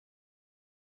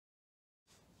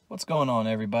What's going on,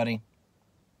 everybody?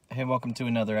 Hey, welcome to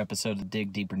another episode of the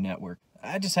Dig Deeper Network.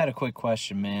 I just had a quick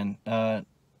question, man.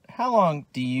 How long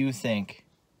do you think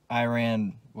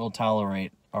Iran will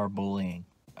tolerate our bullying?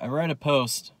 I read a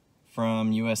post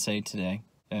from USA Today.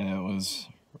 It was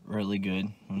really good.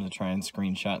 I'm going to try and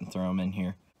screenshot and throw them in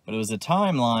here. But it was a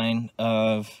timeline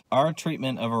of our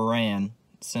treatment of Iran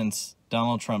since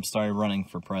Donald Trump started running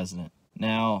for president.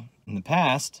 Now, in the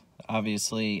past,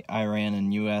 obviously, Iran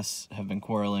and U.S. have been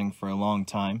quarreling for a long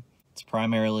time. It's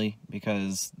primarily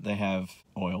because they have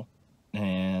oil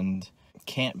and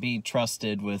can't be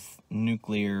trusted with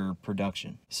nuclear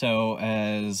production. So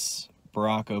as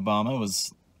Barack Obama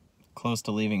was close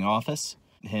to leaving office,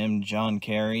 him, John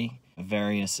Kerry,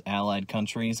 various allied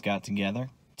countries got together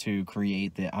to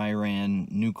create the Iran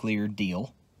nuclear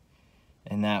deal.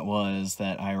 And that was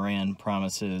that Iran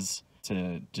promises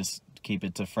to just keep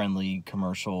it to friendly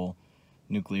commercial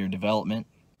nuclear development.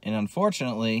 And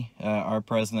unfortunately, our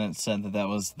president said that that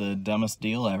was the dumbest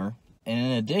deal ever. And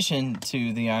in addition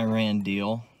to the Iran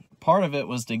deal, part of it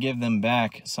was to give them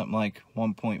back something like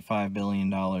 $1.5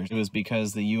 billion. It was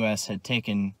because the U.S. had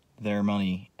taken their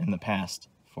money in the past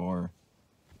for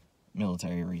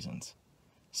military reasons.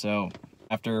 So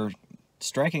after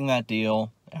striking that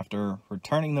deal, after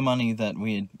returning the money that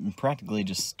we had practically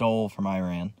just stole from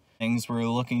Iran, things were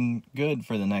looking good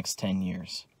for the next 10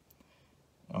 years.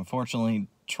 Unfortunately,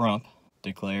 Trump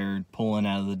declared pulling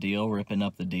out of the deal, ripping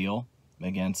up the deal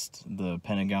against the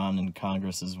Pentagon and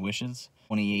Congress's wishes.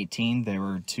 2018, there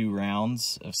were 2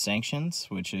 rounds of sanctions,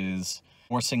 which is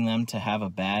forcing them to have a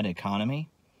bad economy.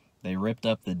 They ripped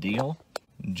up the deal.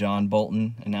 John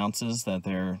Bolton announces that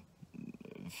they're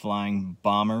flying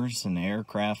bombers and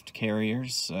aircraft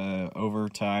carriers over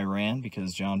to Iran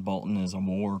because John Bolton is a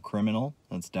war criminal.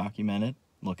 That's documented.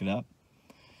 Look it up.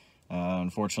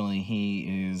 Unfortunately,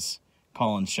 he is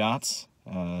calling shots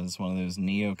as one of those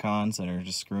neocons that are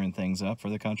just screwing things up for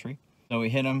the country. So we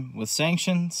hit him with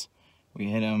sanctions. We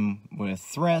hit him with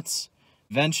threats.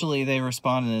 Eventually, they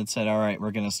responded and said, all right,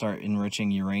 we're going to start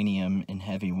enriching uranium in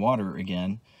heavy water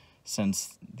again,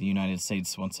 since the United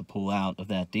States wants to pull out of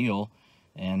that deal.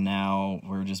 And now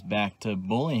we're just back to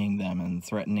bullying them and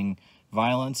threatening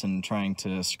violence and trying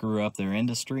to screw up their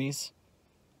industries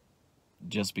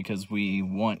just because we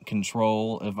want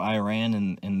control of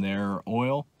Iran and their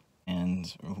oil. And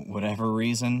whatever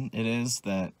reason it is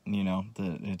that, you know,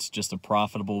 it's just a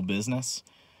profitable business,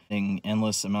 getting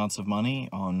endless amounts of money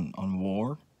on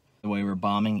war. The way we're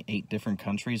bombing 8 different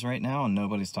countries right now and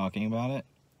nobody's talking about it.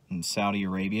 And Saudi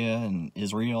Arabia and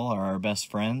Israel are our best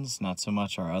friends, not so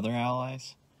much our other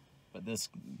allies. But this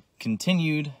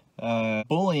continued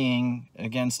bullying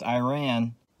against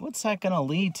Iran, what's that going to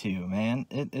lead to, man?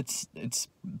 It's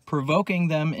provoking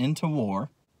them into war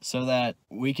so that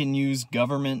we can use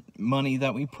government money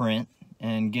that we print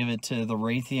and give it to the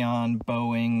Raytheon,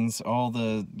 Boeings, all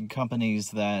the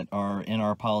companies that are in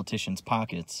our politicians'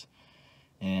 pockets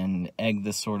and egg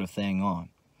this sort of thing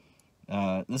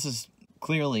on. This is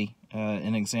clearly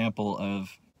an example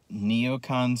of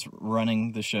neocons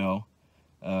running the show,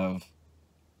 of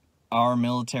our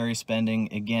military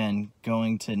spending, again,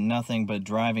 going to nothing but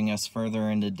driving us further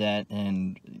into debt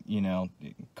and, you know,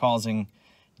 causing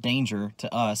danger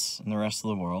to us and the rest of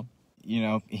the world. You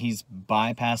know, he's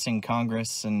bypassing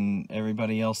Congress and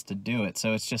everybody else to do it.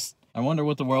 So it's just, I wonder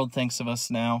what the world thinks of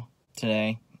us now,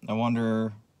 today. I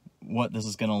wonder what this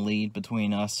is going to lead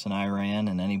between us and Iran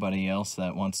and anybody else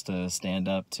that wants to stand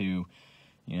up to,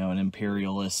 you know, an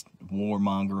imperialist,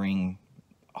 warmongering,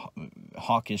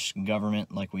 hawkish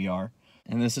government like we are.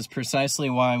 And this is precisely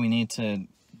why we need to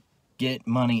get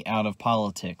money out of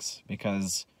politics,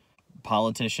 because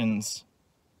politicians,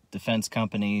 defense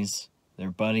companies, they're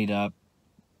buddied up,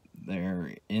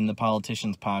 they're in the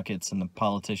politicians' pockets, and the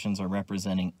politicians are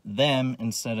representing them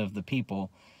instead of the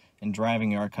people and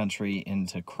driving our country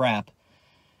into crap.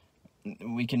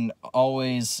 We can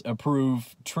always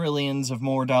approve trillions of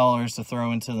more dollars to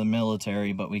throw into the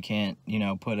military, but we can't, you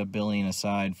know, put $1 billion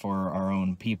aside for our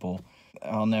own people.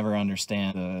 I'll never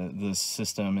understand the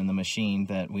system and the machine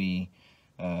that we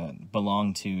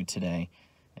belong to today.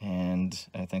 And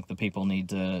I think the people need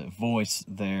to voice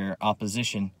their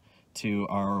opposition to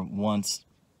our once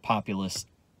populist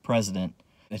president.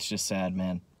 It's just sad,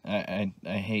 man. I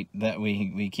hate that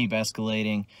we keep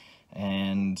escalating,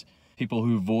 and people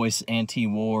who voice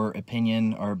anti-war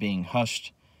opinion are being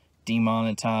hushed,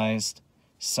 demonetized,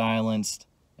 silenced,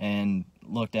 and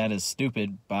looked at as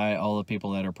stupid by all the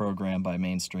people that are programmed by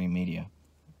mainstream media.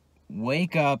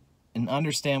 Wake up and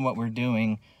understand what we're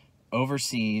doing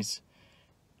overseas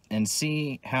and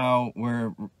see how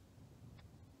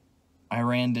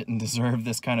Iran didn't deserve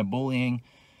this kind of bullying.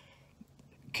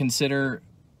 consider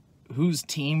whose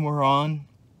team we're on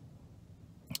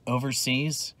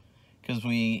overseas, because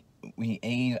we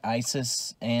aid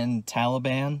ISIS and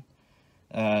Taliban,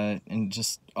 and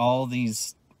just all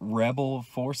these rebel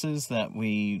forces that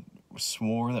we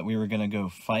swore that we were going to go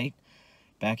fight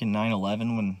back in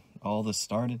 9/11 when all this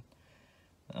started.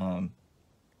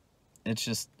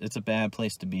 It's a bad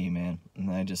place to be, man. And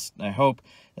I hope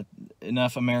that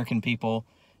enough American people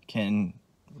can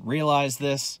realize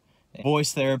this,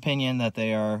 voice their opinion that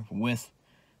they are with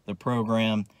the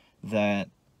program, that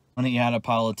running out of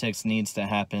politics needs to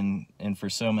happen, and for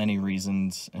so many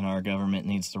reasons, and our government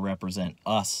needs to represent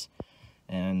us,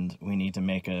 and we need to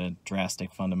make a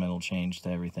drastic fundamental change to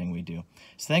everything we do.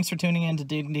 So thanks for tuning in to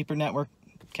Dig Deeper Network.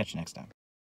 Catch you next time.